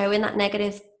 but showing that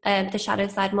the shadow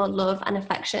side, more love and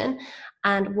affection,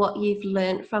 and what you've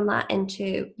learned from that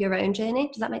into your own journey.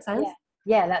 Does that make sense?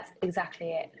 Yeah, that's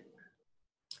exactly it.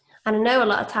 And I know a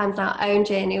lot of times in our own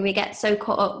journey, we get so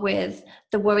caught up with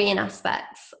the worrying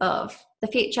aspects of the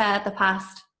future, the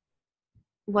past,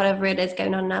 whatever it is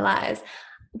going on in our lives.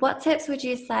 What tips would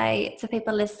you say to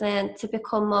people listening to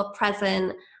become more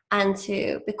present and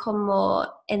to become more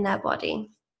in their body?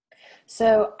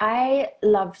 So I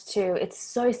love to, it's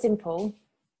so simple,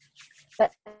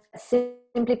 but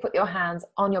simply put your hands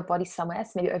on your body somewhere,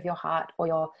 so maybe over your heart or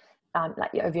your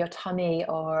like over your tummy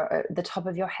or the top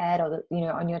of your head or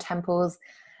on your temples,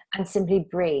 and simply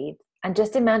breathe. And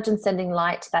just imagine sending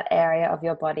light to that area of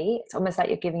your body. It's almost like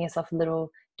you're giving yourself a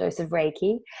little dose of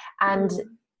Reiki. And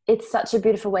it's such a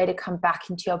beautiful way to come back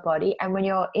into your body. And when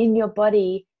you're in your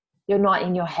body, you're not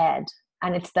in your head.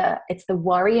 And it's the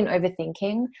worry and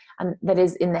overthinking and that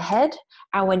is in the head.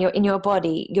 And when you're in your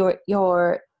body, you're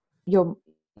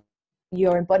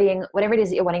embodying whatever it is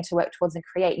that you're wanting to work towards and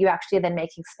create. You actually are then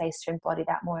making space to embody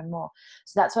that more and more.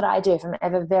 So that's what I do. If I'm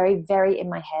ever very, very in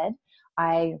my head,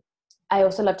 I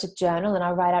also love to journal, and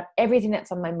I write out everything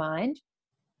that's on my mind.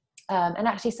 And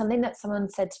actually something that someone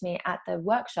said to me at the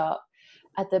workshop,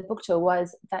 at the book tour,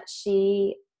 was that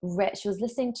she was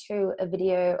listening to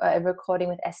a recording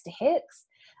with Esther Hicks.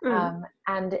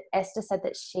 And Esther said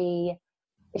that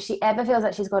if she ever feels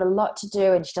like she's got a lot to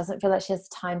do and she doesn't feel like she has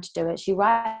time to do it, she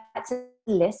writes a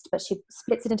list, but she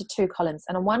splits it into 2 columns.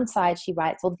 And on one side, she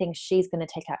writes all the things she's going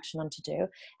to take action on to do.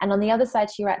 And on the other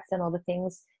side, she writes down all the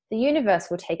things the universe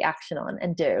will take action on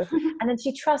and do. And then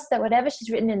she trusts that whatever she's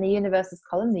written in the universe's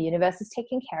column, the universe is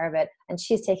taking care of it, and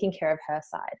she's taking care of her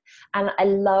side. And I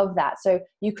love that. So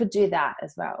you could do that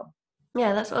as well.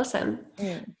 Yeah, that's awesome.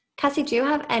 Cassie, do you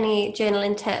have any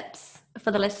journaling tips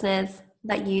for the listeners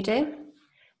that you do?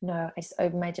 No, I just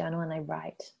open my journal and I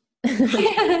write.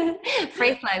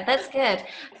 Free flow, that's good.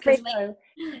 Free flow.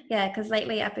 Yeah, because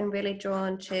lately I've been really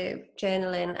drawn to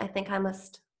journaling. I think I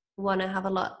must want to have a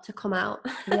lot to come out.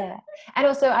 Yeah. And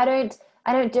also I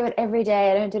don't do it every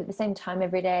day. I don't do it at the same time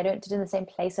every day. I don't do it in the same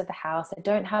place of the house. I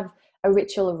don't have a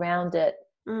ritual around it.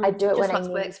 I do it when what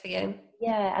works for you.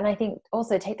 Yeah. And I think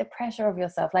also take the pressure off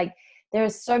yourself. Like, there are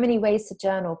so many ways to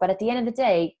journal, but at the end of the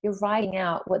day, you're writing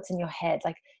out what's in your head.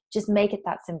 Like, just make it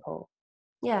that simple.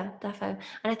 Yeah, definitely.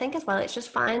 And I think as well, it's just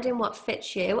finding what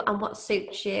fits you and what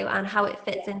suits you and how it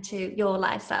fits into your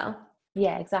lifestyle.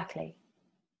 Yeah, exactly.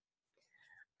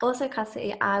 Also,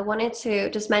 Cassie, I wanted to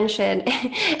just mention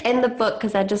in the book,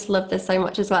 because I just love this so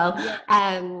much as well,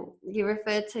 you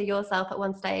referred to yourself at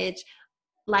one stage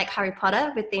like Harry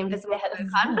Potter with the invisible cloak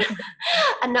on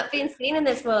and not being seen in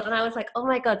this world. And I was like, oh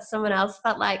my God, someone else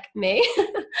felt like me.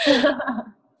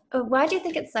 Why do you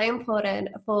think it's so important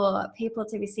for people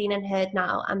to be seen and heard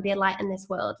now and be a light in this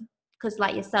world? Because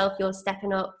like yourself, you're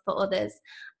stepping up for others.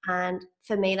 And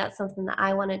for me, that's something that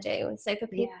I want to do. So for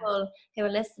people who are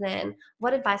listening,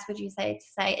 what advice would you say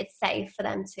to say it's safe for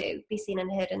them to be seen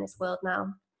and heard in this world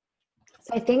now?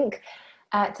 So I think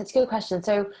that's a good question.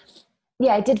 So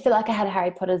yeah, I did feel like I had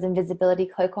Harry Potter's invisibility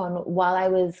cloak on while I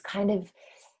was kind of,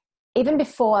 even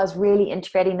before I was really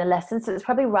integrating the lessons. So it was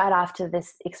probably right after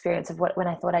this experience of when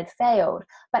I thought I'd failed.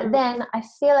 But then I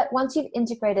feel like once you've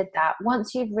integrated that,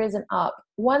 once you've risen up,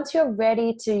 once you're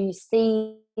ready to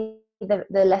see the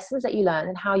lessons that you learn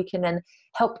and how you can then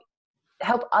help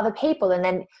other people, and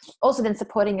then also then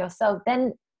supporting yourself,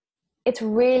 then it's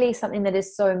really something that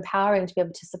is so empowering to be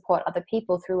able to support other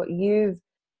people through what you've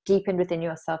deepened within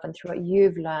yourself and through what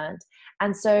you've learned.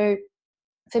 And so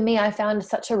for me, I found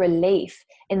such a relief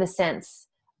in the sense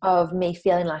of me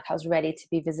feeling like I was ready to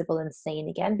be visible and seen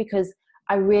again, because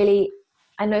I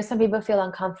know some people feel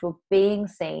uncomfortable being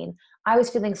seen. I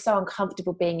was feeling so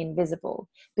uncomfortable being invisible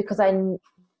because I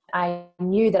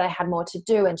knew that I had more to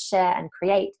do and share and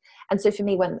create. And so for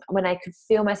me, when I could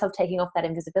feel myself taking off that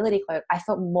invisibility cloak, I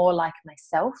felt more like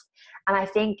myself. And I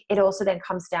think it also then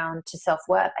comes down to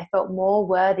self-worth. I felt more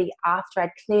worthy after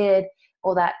I'd cleared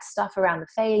all that stuff around the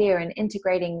failure and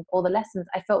integrating all the lessons.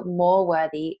 I felt more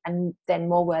worthy, and then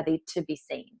more worthy to be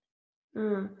seen.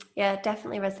 Yeah,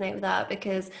 definitely resonate with that,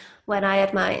 because when I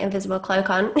had my invisible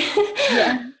cloak on,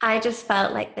 I just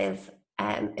felt like this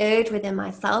urge within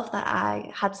myself that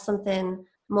I had something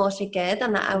more to give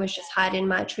and that I was just hiding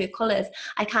my true colors.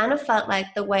 I kind of felt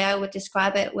like the way I would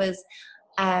describe it was,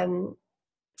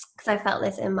 because I felt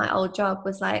this in my old job,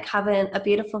 was like having a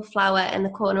beautiful flower in the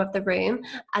corner of the room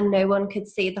and no one could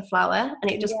see the flower,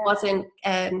 and it just wasn't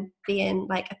being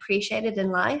like appreciated in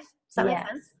life. Does that make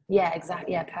sense? Yeah,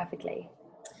 exactly. Yeah, perfectly.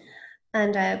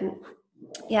 And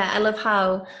I love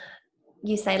how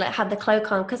you say like have the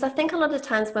cloak on, because I think a lot of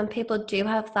times when people do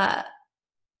have that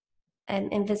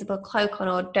invisible cloak on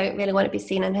or don't really want to be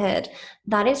seen and heard,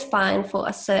 that is fine for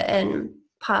a certain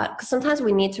part, because sometimes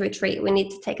we need to retreat, we need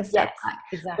to take a step back,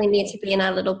 exactly. we need to be in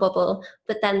our little bubble,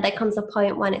 but then there comes a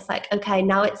point when it's like, okay,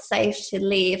 now it's safe to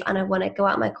leave and I want to go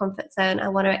out my comfort zone, I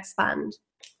want to expand.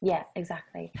 Yeah,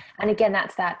 exactly. And again,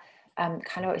 that's that kind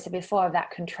of what we said before, of that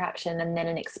contraction and then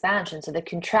an expansion. So the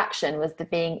contraction was the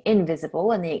being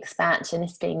invisible and the expansion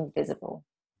is being visible.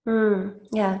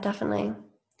 Yeah, definitely.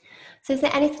 So is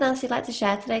there anything else you'd like to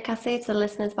share today, Cassie, to the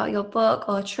listeners about your book,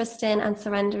 or trusting and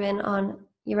surrendering on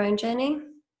your own journey?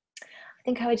 I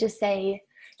think I would just say,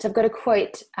 so I've got a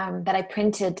quote that I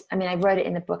printed. I mean, I wrote it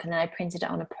in the book and then I printed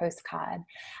it on a postcard.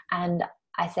 And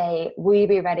I say, will you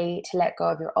be ready to let go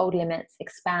of your old limits,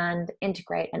 expand,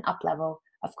 integrate, and up level?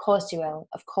 Of course you will.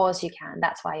 Of course you can.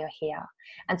 That's why you're here.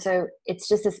 And so it's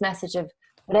just this message of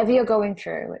whatever you're going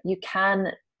through, you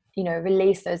can,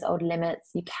 release those old limits.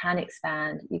 You can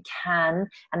expand. You can.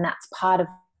 And that's part of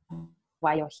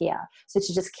why you're here. So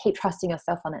to just keep trusting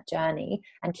yourself on that journey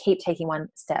and keep taking one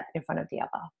step in front of the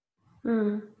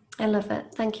other. I love it.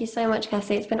 Thank you so much,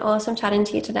 Cassie. It's been awesome chatting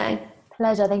to you today.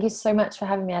 Pleasure. Thank you so much for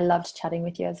having me. I loved chatting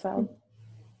with you as well.